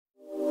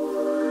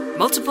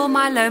Multiple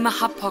Myeloma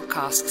Hub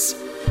podcasts,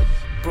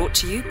 brought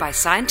to you by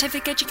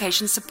Scientific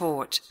Education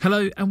Support.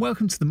 Hello and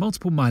welcome to the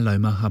Multiple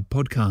Myeloma Hub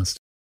podcast.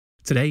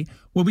 Today,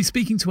 we'll be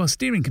speaking to our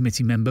steering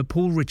committee member,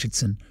 Paul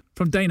Richardson,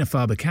 from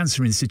Dana-Farber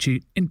Cancer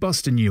Institute in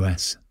Boston,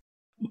 US.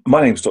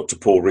 My name is Dr.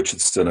 Paul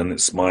Richardson, and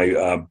it's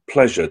my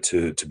pleasure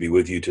to be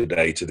with you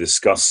today to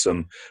discuss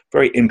some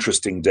very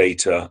interesting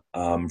data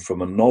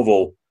from a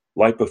novel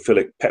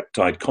lipophilic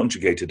peptide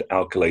conjugated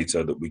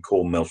alkylator that we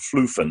call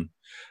melflufen,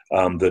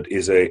 that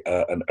is a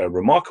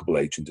remarkable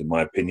agent, in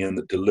my opinion,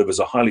 that delivers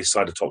a highly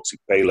cytotoxic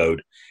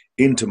payload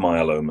into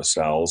myeloma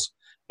cells.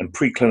 And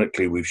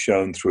preclinically, we've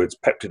shown through its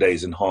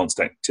peptidase-enhanced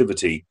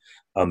activity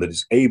that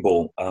it's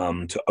able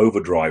to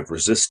overdrive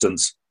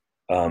resistance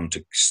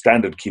to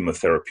standard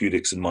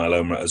chemotherapeutics in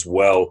myeloma, as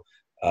well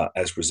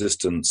as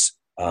resistance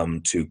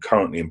to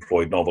currently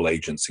employed novel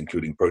agents,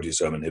 including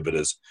proteasome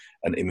inhibitors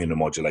and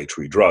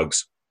immunomodulatory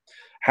drugs.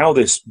 How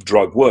this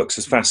drug works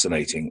is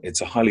fascinating.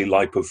 It's a highly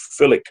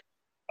lipophilic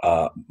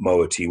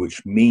moiety,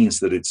 which means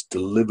that it's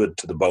delivered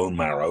to the bone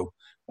marrow,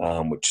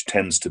 which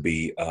tends to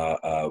be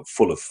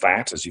full of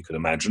fat, as you can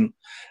imagine.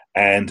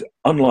 And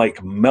unlike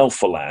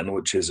melphalan,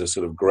 which is a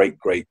sort of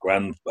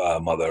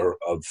great-great-grandmother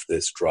of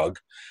this drug,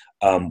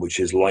 which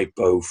is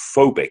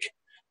lipophobic,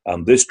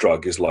 this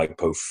drug is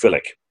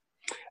lipophilic.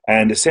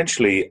 And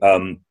essentially,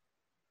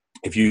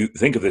 if you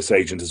think of this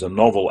agent as a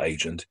novel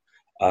agent,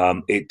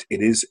 it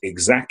is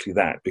exactly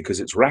that, because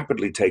it's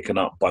rapidly taken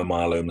up by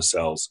myeloma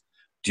cells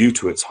due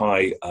to its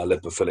high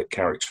lipophilic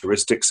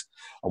characteristics.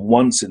 And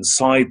once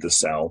inside the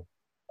cell,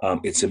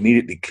 it's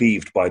immediately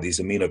cleaved by these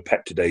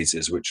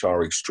aminopeptidases, which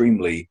are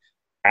extremely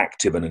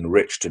active and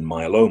enriched in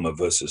myeloma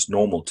versus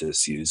normal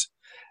tissues.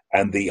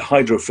 And the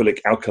hydrophilic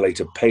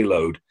alkylator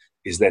payload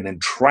is then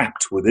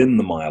entrapped within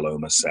the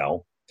myeloma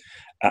cell.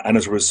 And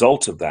as a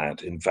result of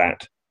that, in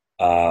fact,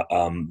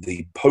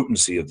 the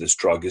potency of this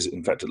drug is,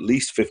 in fact, at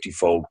least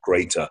 50-fold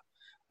greater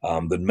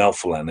than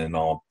melphalan in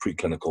our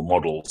preclinical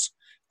models,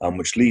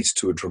 which leads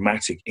to a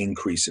dramatic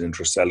increase in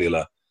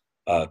intracellular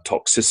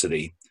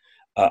toxicity.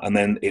 And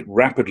then it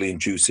rapidly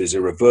induces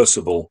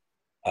irreversible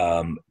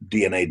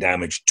DNA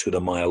damage to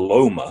the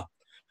myeloma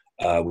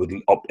with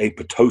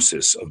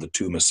apoptosis of the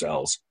tumor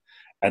cells.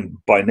 And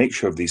by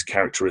nature of these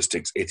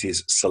characteristics, it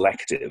is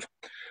selective.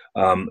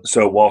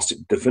 So whilst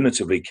it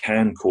definitively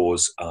can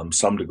cause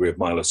some degree of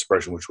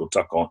myelosuppression, which we'll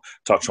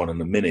touch on in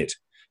a minute,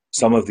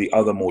 some of the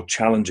other more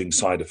challenging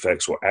side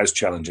effects, or as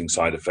challenging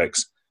side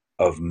effects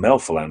of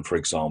melphalan, for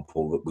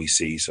example, that we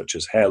see, such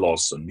as hair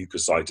loss and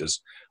mucositis,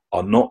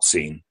 are not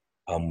seen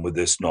with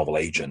this novel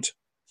agent.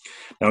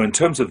 Now, in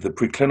terms of the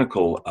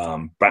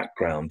preclinical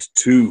background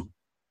to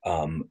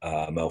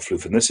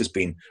melflufen, this has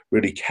been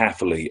really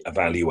carefully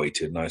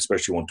evaluated, and I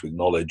especially want to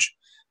acknowledge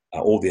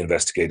all the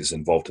investigators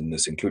involved in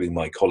this, including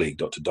my colleague,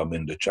 Dr.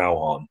 Dharminder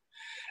Chauhan.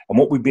 And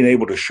what we've been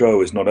able to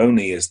show is not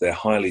only is there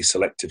highly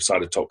selective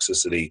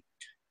cytotoxicity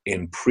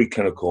in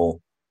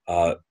preclinical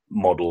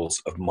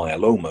models of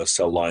myeloma,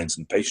 cell lines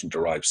and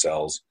patient-derived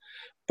cells,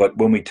 but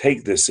when we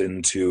take this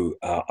into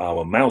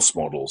our mouse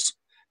models,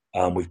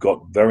 we've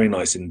got very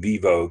nice in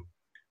vivo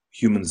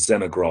human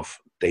xenograft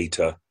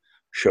data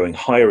showing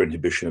higher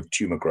inhibition of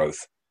tumor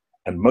growth,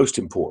 and most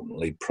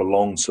importantly,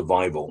 prolonged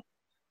survival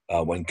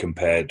when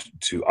compared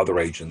to other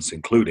agents,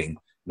 including,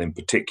 and in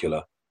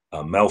particular,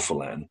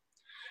 melphalan.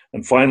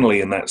 And finally,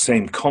 in that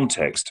same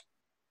context,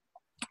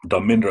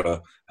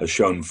 Dharminder has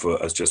shown,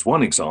 as just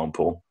one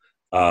example,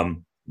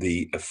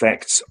 the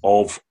effects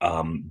of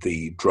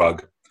the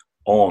drug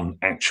on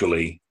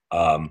actually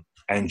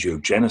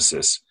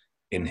angiogenesis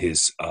in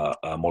his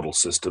model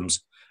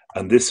systems.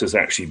 And this has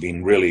actually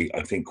been really,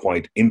 I think,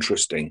 quite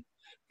interesting,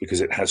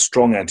 because it has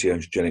strong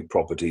anti-angiogenic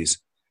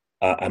properties,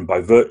 and by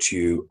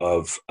virtue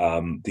of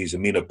these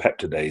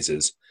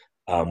aminopeptidases,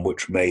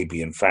 which may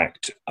be in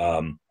fact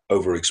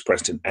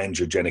overexpressed in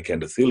angiogenic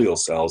endothelial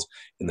cells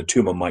in the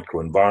tumor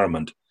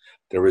microenvironment,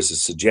 there is a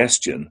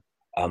suggestion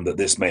that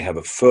this may have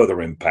a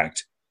further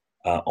impact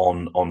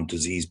on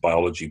disease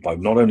biology by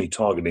not only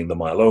targeting the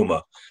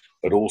myeloma,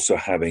 but also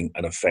having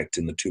an effect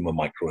in the tumor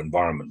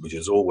microenvironment, which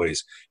is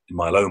always, in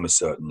myeloma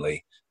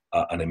certainly,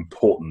 an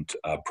important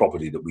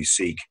property that we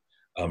seek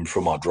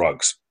from our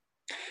drugs.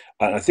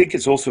 And I think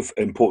it's also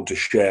important to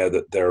share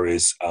that there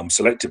is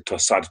selective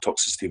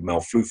cytotoxicity of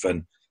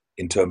melflufen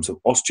in terms of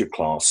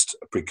osteoclast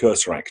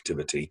precursor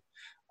activity,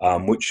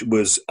 which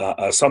was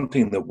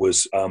something that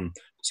was to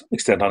some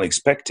extent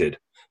unexpected.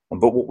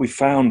 But what we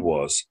found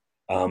was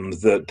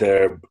that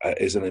there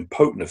is an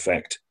impotent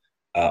effect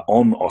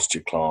on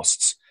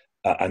osteoclasts,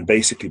 and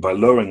basically by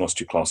lowering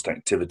osteoclast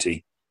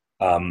activity,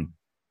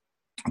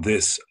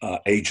 this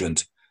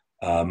agent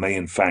may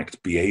in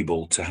fact be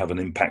able to have an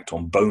impact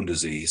on bone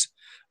disease,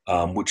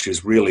 which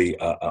is really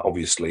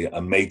obviously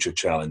a major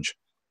challenge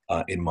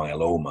in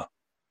myeloma.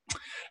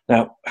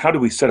 Now, how do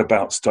we set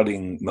about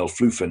studying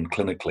melflufen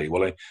clinically?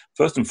 Well, I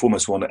first and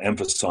foremost want to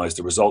emphasize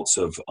the results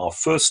of our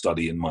first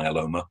study in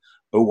myeloma,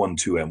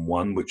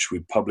 012M1, which we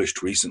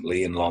published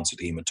recently in Lancet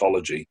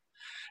Hematology.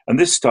 And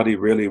this study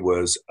really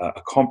was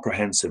a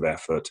comprehensive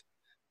effort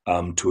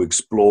to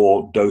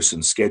explore dose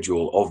and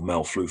schedule of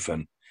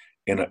melflufen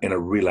in a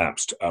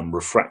relapsed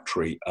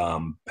refractory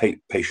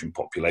patient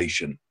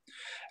population.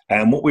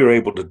 And what we were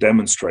able to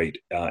demonstrate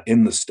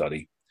in the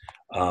study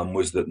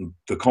was that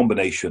the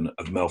combination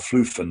of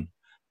melflufen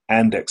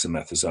and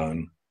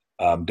dexamethasone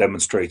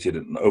demonstrated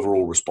an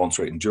overall response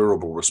rate and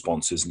durable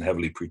responses in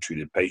heavily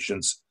pretreated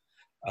patients.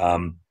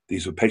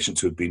 These were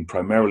patients who had been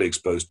primarily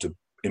exposed to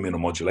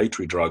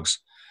immunomodulatory drugs,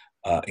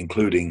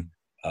 including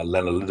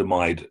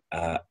lenalidomide,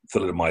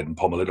 thalidomide, and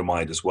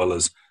pomalidomide, as well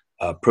as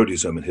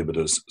proteasome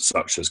inhibitors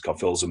such as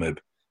carfilzomib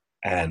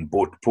and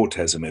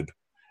bortezomib,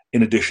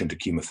 in addition to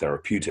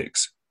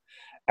chemotherapeutics.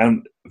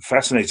 And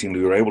fascinatingly,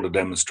 we were able to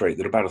demonstrate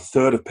that about a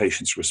third of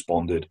patients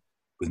responded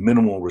with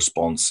minimal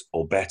response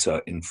or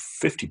better in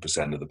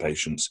 50% of the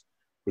patients,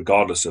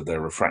 regardless of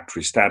their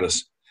refractory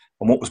status.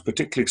 And what was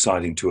particularly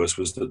exciting to us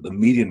was that the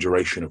median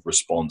duration of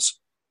response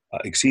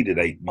exceeded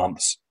 8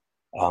 months.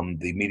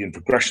 The median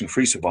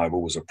progression-free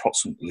survival was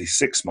approximately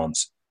 6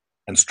 months.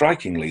 And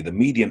strikingly, the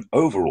median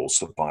overall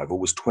survival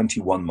was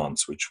 21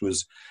 months, which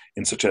was,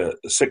 in such a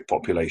sick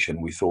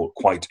population, we thought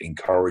quite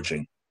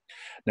encouraging.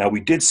 Now,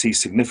 we did see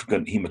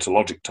significant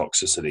hematologic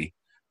toxicity,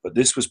 but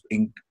this was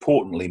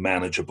importantly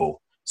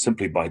manageable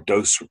simply by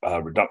dose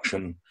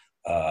reduction,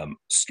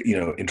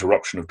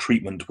 interruption of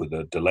treatment with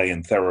a delay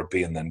in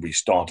therapy and then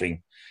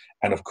restarting,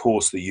 and of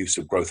course the use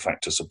of growth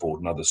factor support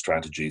and other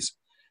strategies.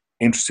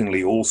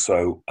 Interestingly,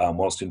 also,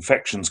 whilst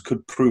infections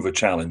could prove a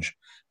challenge,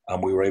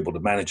 we were able to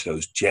manage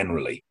those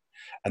generally.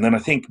 And then I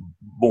think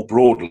more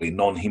broadly,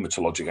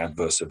 non-hematologic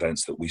adverse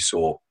events that we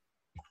saw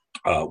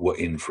were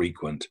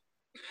infrequent.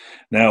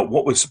 Now,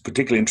 what was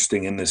particularly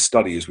interesting in this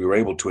study is we were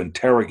able to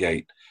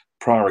interrogate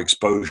prior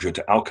exposure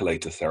to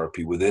alkylator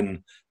therapy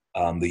within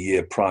the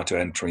year prior to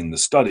entering the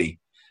study.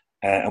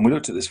 And we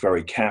looked at this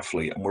very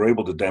carefully, and we're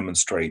able to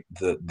demonstrate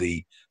that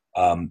the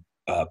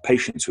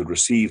patients who had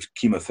received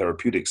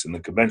chemotherapeutics in the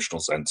conventional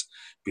sense,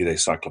 be they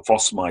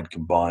cyclophosphamide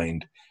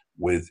combined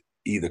with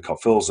either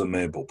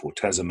carfilzomib or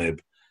bortezomib,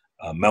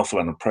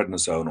 melphalan and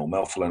prednisone, or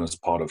melphalan as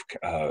part of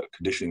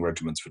conditioning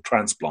regimens for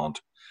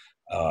transplant,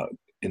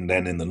 and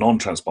then in the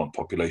non-transplant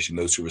population,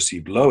 those who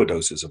received lower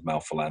doses of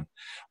melphalan,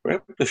 were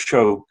able to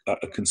show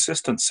a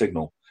consistent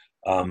signal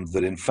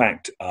that in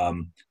fact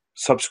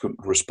subsequent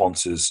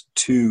responses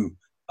to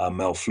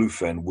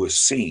melflufen were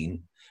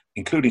seen,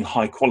 including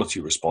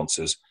high-quality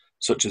responses,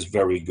 such as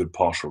very good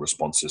partial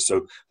responses.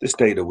 So this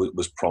data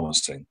was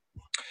promising.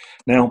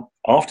 Now,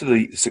 after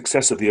the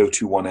success of the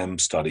 021M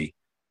study,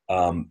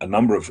 a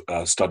number of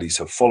studies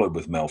have followed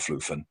with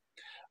melflufen.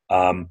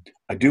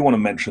 I do want to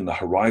mention the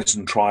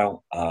Horizon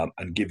trial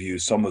and give you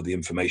some of the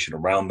information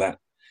around that.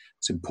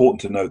 It's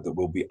important to note that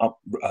we'll be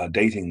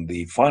updating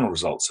the final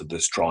results of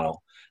this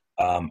trial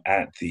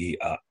at the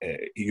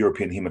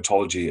European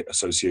Hematology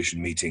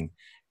Association meeting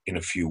in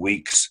a few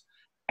weeks.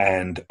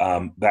 And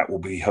that will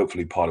be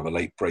hopefully part of a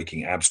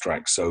late-breaking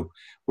abstract. So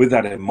with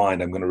that in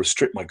mind, I'm going to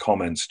restrict my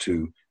comments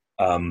to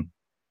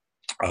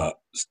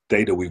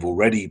data we've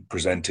already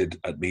presented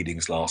at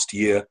meetings last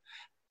year,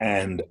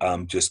 and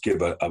just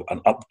give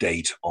an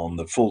update on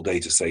the full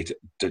data set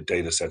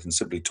and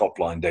simply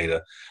top-line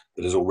data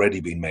that has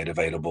already been made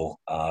available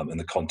in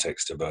the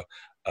context of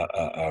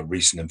a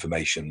recent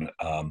information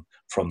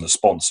from the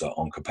sponsor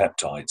on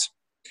oncopeptides.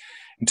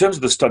 In terms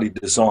of the study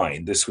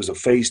design, this was a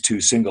phase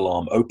 2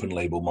 single-arm,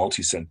 open-label,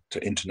 multi-center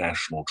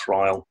international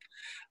trial.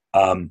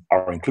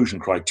 Our inclusion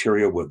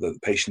criteria were that the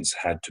patients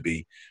had to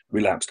be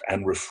relapsed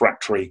and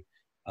refractory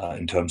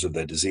in terms of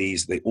their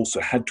disease. They also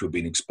had to have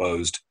been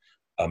exposed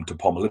to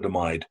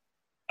pomalidomide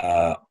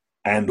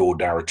and or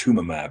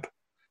daratumumab,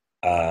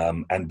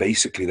 and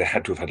basically they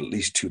had to have had at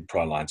least 2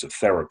 prior lines of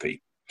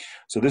therapy.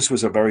 So this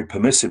was a very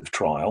permissive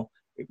trial.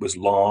 It was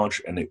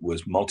large and it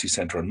was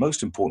multi-center, and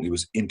most importantly, it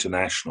was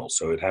international.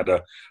 So it had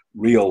a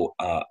real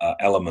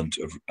element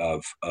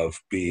of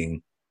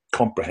being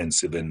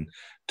comprehensive in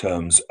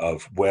terms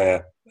of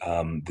where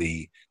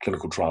the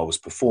clinical trial was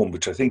performed,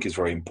 which I think is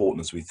very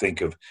important as we think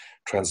of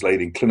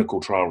translating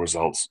clinical trial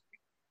results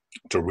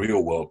to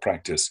real-world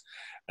practice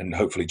and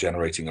hopefully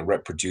generating a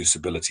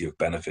reproducibility of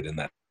benefit in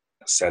that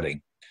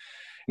setting.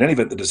 In any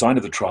event, the design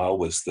of the trial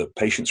was that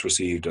patients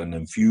received an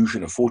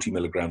infusion of 40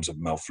 milligrams of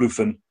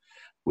melflufen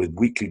with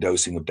weekly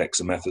dosing of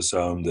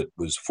dexamethasone that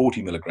was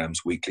 40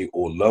 milligrams weekly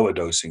or lower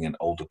dosing in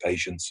older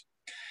patients.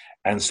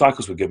 And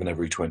cycles were given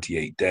every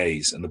 28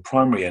 days. And the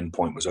primary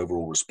endpoint was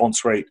overall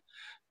response rate.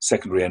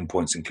 Secondary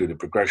endpoints included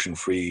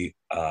progression-free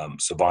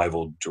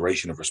survival,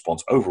 duration of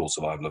response, overall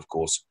survival, of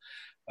course,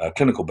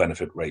 clinical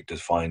benefit rate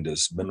defined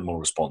as minimal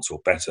response or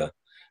better,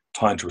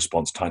 time to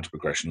response, time to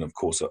progression, and of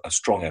course, a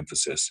strong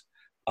emphasis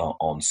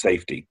on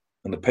safety.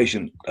 And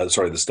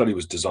the study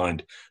was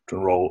designed to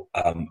enroll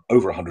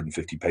over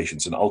 150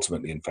 patients and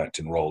ultimately, in fact,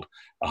 enrolled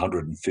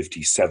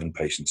 157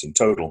 patients in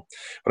total.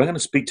 But I'm going to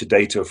speak to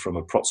data from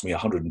approximately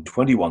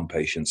 121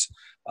 patients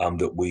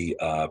that we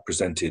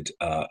presented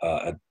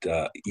at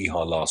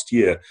EHA last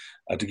year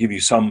to give you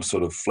some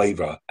sort of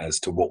flavor as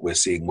to what we're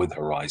seeing with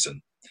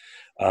Horizon.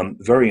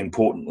 Very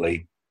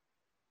importantly,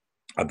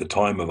 At the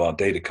time of our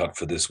data cut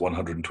for this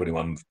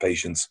 121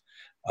 patients,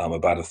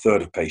 about a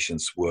third of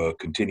patients were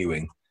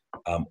continuing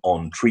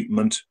on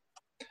treatment.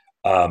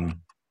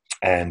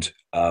 And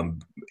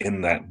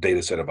in that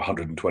data set of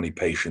 120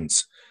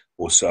 patients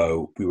or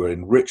so, we were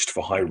enriched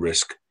for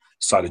high-risk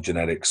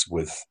cytogenetics,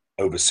 with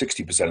over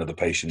 60% of the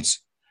patients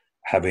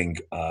having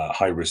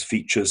high-risk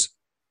features,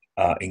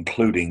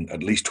 including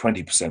at least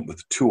 20%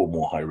 with 2 or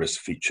more high-risk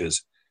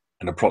features,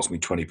 and approximately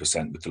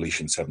 20% with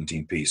deletion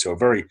 17p. So a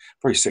very,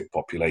 very sick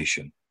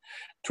population.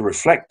 To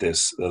reflect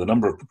this, the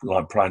number of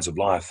priors of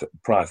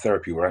prior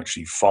therapy were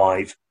actually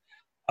 5,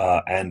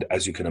 and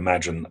as you can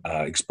imagine,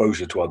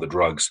 exposure to other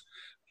drugs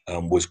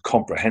was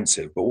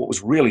comprehensive. But what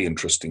was really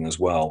interesting as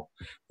well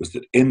was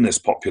that in this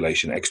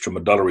population,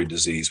 extramedullary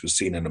disease was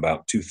seen in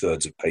about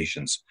 2/3 of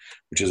patients,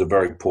 which is a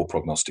very poor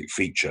prognostic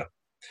feature.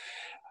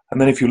 And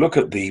then if you look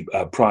at the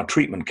prior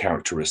treatment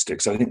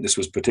characteristics, I think this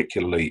was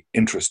particularly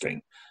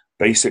interesting.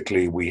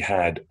 Basically, we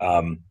had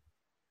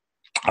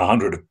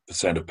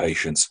 100% of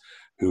patients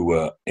who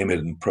were IMiD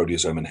and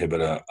proteasome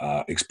inhibitor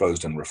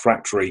exposed and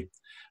refractory.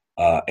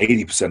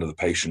 80% of the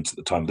patients at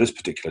the time of this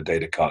particular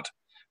data cut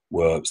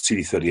were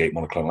CD38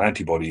 monoclonal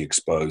antibody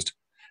exposed.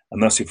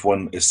 And thus, if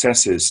one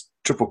assesses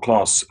triple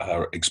class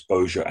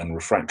exposure and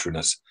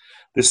refractoriness,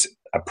 this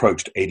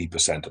approached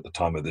 80% at the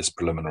time of this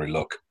preliminary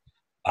look.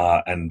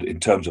 And in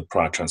terms of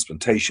prior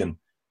transplantation,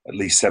 at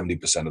least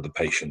 70% of the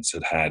patients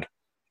had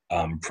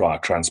prior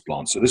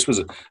transplant. So this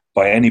was,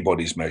 by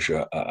anybody's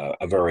measure,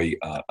 a very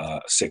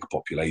sick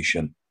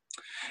population.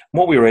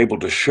 What we were able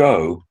to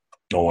show,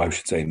 or I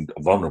should say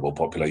a vulnerable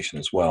population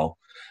as well,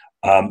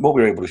 what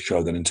we were able to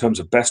show that in terms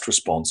of best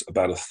response,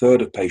 about a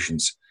third of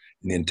patients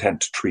in the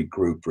intent to treat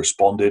group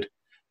responded.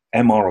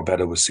 MR or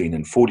better was seen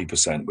in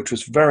 40%, which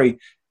was very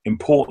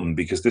important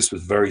because this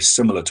was very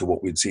similar to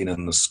what we'd seen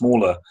in the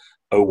smaller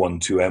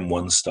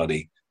 012M1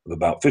 study of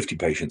about 50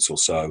 patients or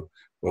so,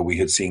 where we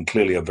had seen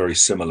clearly a very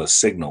similar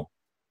signal.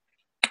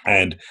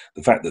 And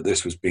the fact that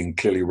this was being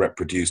clearly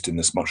reproduced in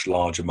this much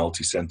larger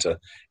multi-center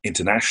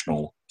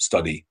international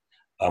study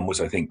was,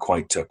 I think,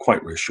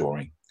 quite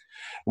reassuring.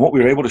 And what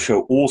we were able to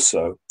show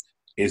also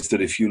is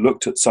that if you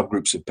looked at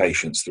subgroups of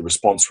patients, the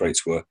response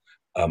rates were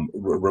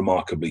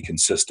remarkably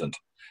consistent.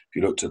 If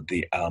you looked at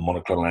the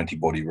monoclonal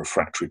antibody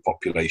refractory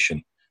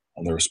population,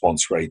 and the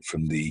response rate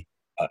from the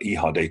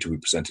EHA data we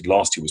presented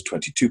last year was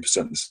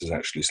 22%. This is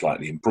actually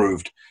slightly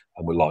improved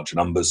and with larger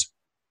numbers.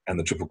 And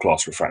the triple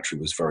class refractory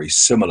was very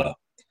similar.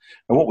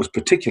 And what was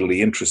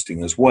particularly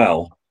interesting as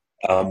well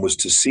was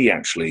to see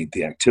actually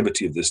the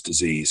activity of this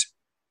disease,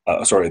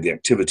 the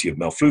activity of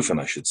melflufen,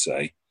 I should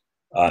say,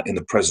 in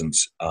the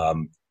presence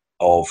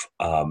of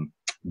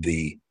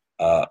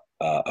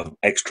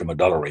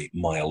extramedullary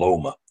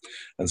myeloma.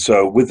 And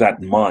so with that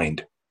in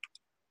mind,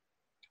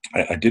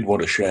 I did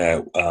want to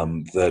share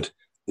that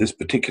this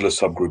particular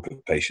subgroup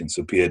of patients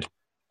appeared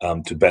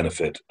to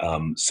benefit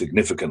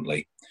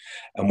significantly.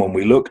 And when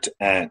we looked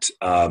at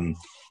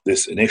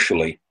this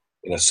initially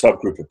in a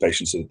subgroup of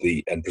patients and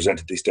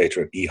presented these data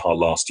at EHA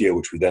last year,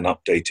 which we then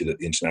updated at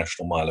the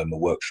International Myeloma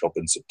Workshop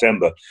in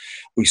September,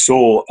 we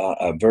saw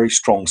a very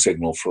strong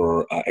signal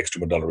for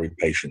extramedullary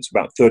patients.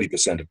 About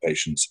 30% of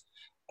patients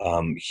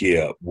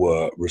here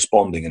were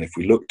responding. And if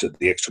we looked at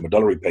the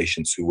extramedullary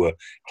patients who were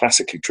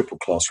classically triple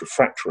class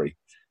refractory,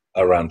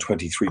 around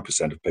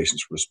 23% of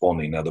patients were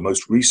responding. Now, the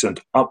most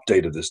recent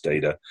update of this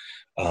data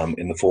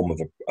in the form of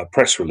a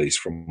press release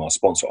from our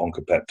sponsor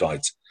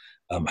Oncopeptides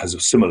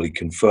has similarly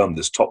confirmed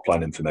this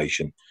top-line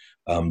information,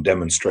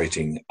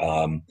 demonstrating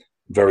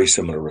very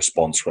similar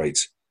response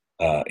rates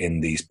in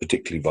these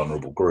particularly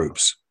vulnerable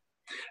groups.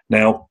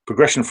 Now,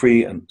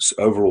 progression-free and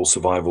overall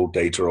survival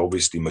data are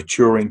obviously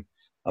maturing,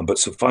 but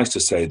suffice to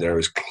say there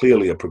is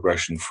clearly a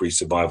progression-free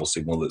survival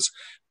signal that's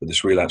for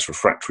this relapse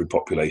refractory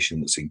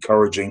population that's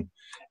encouraging.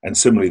 And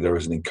similarly, there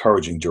is an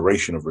encouraging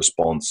duration of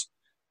response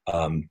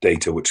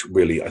data, which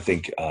really I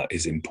think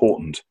is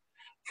important.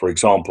 For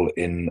example,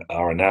 in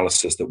our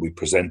analysis that we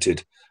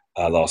presented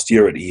last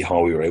year at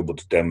EHA, we were able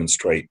to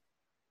demonstrate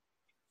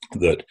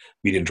that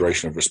median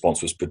duration of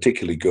response was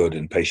particularly good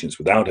in patients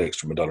without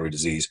extramedullary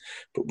disease,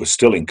 but was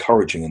still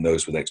encouraging in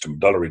those with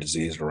extramedullary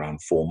disease at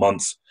around 4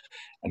 months.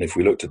 And if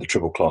we looked at the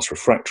triple class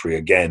refractory,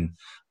 again,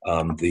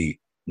 the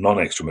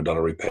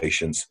non-extramedullary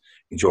patients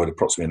enjoyed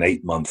approximately an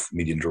 8-month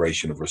median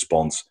duration of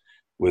response,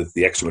 with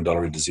the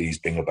extramedullary disease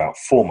being about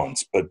 4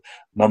 months. But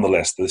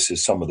nonetheless, this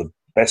is some of the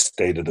best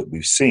data that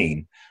we've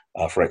seen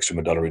for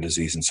extramedullary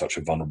disease in such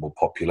a vulnerable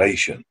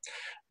population.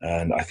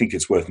 And I think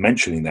it's worth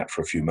mentioning that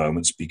for a few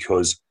moments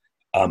because,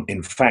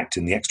 in fact,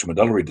 in the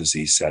extramedullary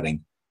disease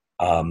setting,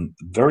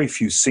 very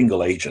few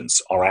single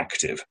agents are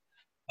active.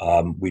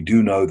 We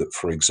do know that,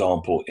 for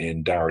example,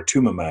 in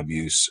daratumumab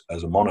use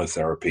as a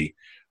monotherapy,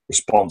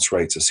 response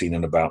rates are seen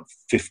in about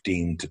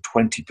 15 to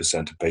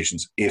 20% of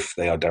patients if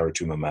they are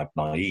daratumumab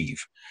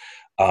naive.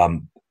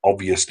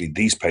 Obviously,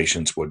 these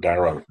patients were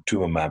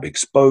daratumumab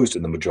exposed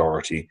in the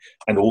majority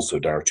and also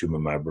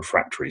daratumumab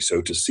refractory.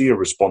 So to see a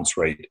response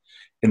rate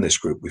in this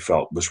group we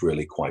felt was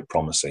really quite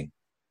promising.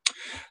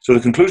 So the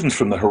conclusions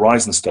from the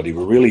Horizon study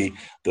were really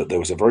that there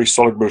was a very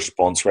solid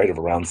response rate of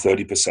around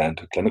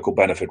 30%, a clinical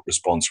benefit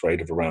response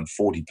rate of around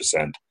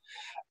 40%,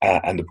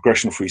 and the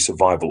progression-free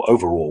survival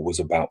overall was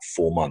about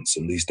 4 months.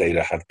 And these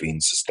data have been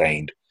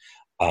sustained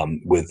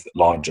with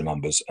larger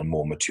numbers and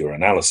more mature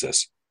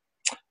analysis.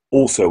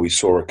 Also, we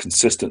saw a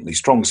consistently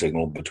strong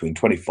signal between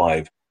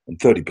 25 and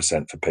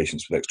 30% for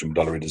patients with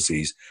extramedullary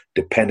disease,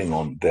 depending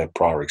on their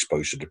prior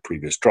exposure to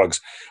previous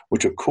drugs,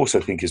 which of course I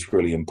think is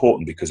really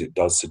important because it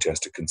does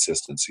suggest a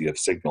consistency of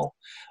signal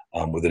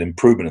with an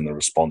improvement in the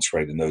response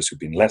rate in those who've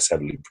been less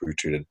heavily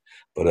pretreated,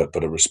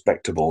 but a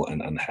respectable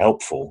and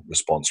helpful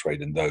response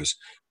rate in those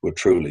who are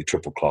truly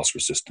triple-class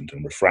resistant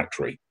and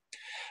refractory.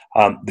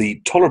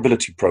 The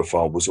tolerability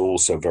profile was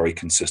also very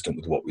consistent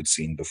with what we'd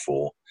seen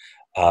before.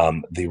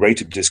 The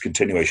rate of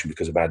discontinuation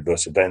because of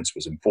adverse events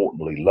was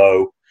importantly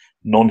low.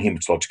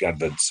 Non-hematologic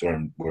adverse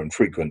were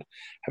infrequent.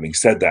 Having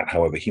said that,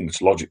 however,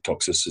 hematologic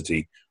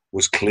toxicity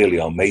was clearly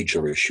our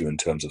major issue in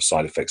terms of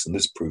side effects, and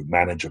this proved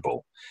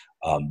manageable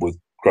with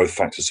growth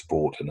factor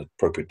support and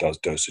appropriate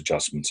dose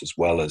adjustments, as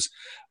well as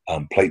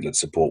platelet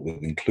support,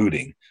 with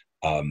including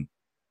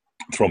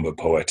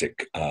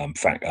thrombopoietic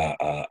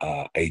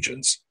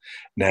agents.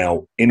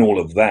 Now, in all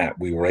of that,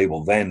 we were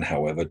able then,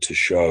 however, to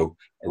show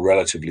a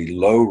relatively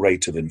low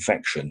rate of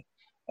infection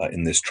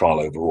in this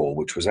trial overall,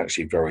 which was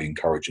actually very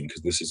encouraging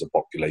because this is a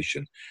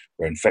population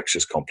where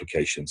infectious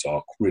complications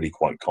are really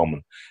quite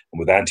common. And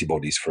with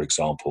antibodies, for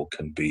example,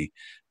 can be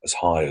as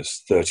high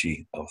as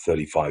 30 or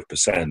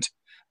 35%.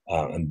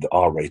 And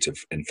our rate of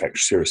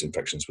serious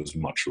infections was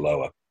much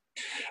lower.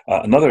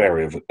 Another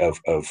area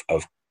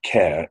of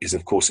care is,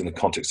 of course, in the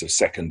context of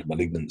second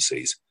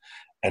malignancies.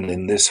 And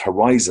in this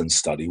Horizon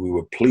study, we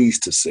were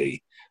pleased to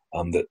see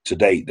that to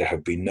date there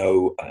have been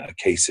no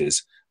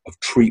cases of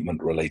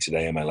treatment-related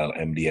AML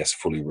and MDS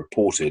fully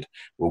reported.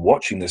 We're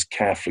watching this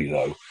carefully,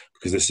 though,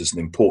 because this is an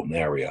important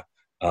area.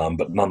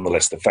 But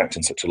nonetheless, the fact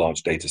in such a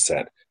large data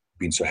set,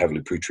 being so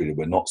heavily pretreated,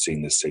 we're not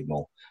seeing this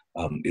signal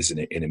is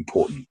an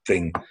important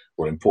thing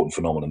or important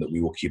phenomenon that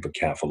we will keep a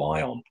careful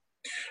eye on.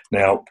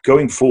 Now,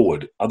 going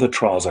forward, other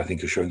trials I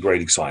think are showing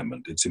great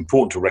excitement. It's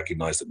important to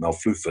recognize that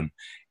melflufen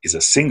is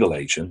a single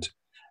agent,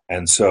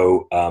 and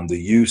so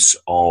the use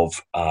of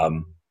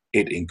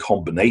it in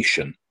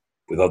combination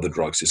with other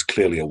drugs is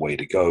clearly a way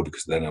to go,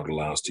 because then it would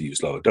allow us to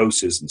use lower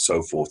doses and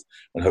so forth,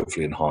 and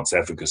hopefully enhance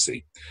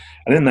efficacy.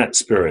 And in that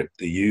spirit,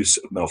 the use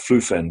of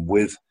melflufen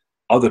with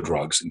other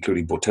drugs,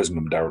 including bortezomib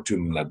and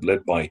daratumumab,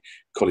 led by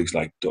colleagues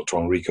like Dr.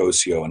 Enrique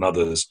Ocio and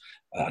others,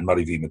 and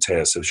Mariví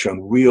Mateas, have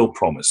shown real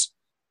promise.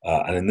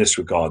 And in this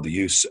regard, the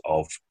use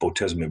of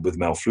bortezomib with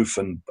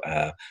melflufen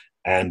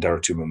and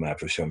daratumumab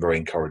have shown very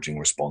encouraging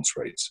response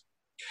rates.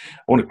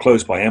 I want to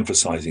close by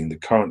emphasizing the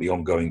currently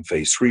ongoing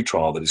phase 3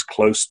 trial that is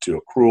close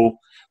to accrual.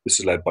 This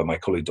is led by my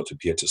colleague, Dr.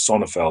 Pieter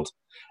Sonneveld,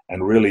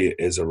 and really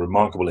is a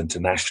remarkable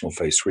international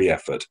phase 3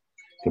 effort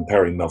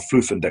comparing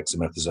melflufen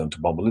dexamethasone to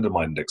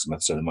pomalidomide and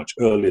dexamethasone in much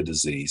earlier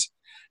disease.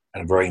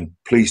 And I'm very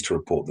pleased to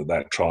report that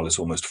that trial is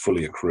almost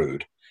fully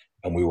accrued,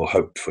 and we will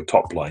hope for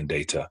top-line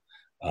data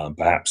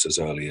perhaps as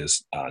early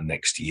as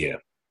next year.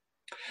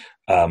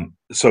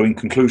 So in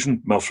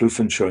conclusion,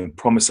 melflufen showing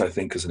promise, I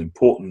think, as an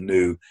important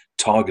new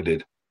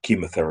targeted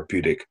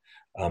chemotherapeutic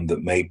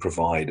that may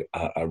provide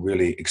a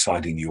really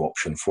exciting new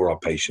option for our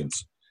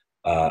patients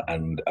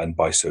and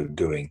by so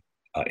doing,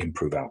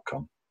 improve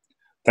outcome.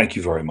 Thank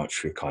you very much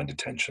for your kind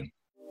attention.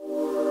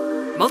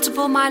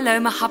 Multiple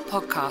Myeloma Hub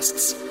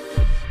podcasts,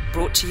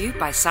 brought to you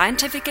by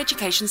Scientific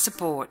Education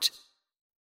Support.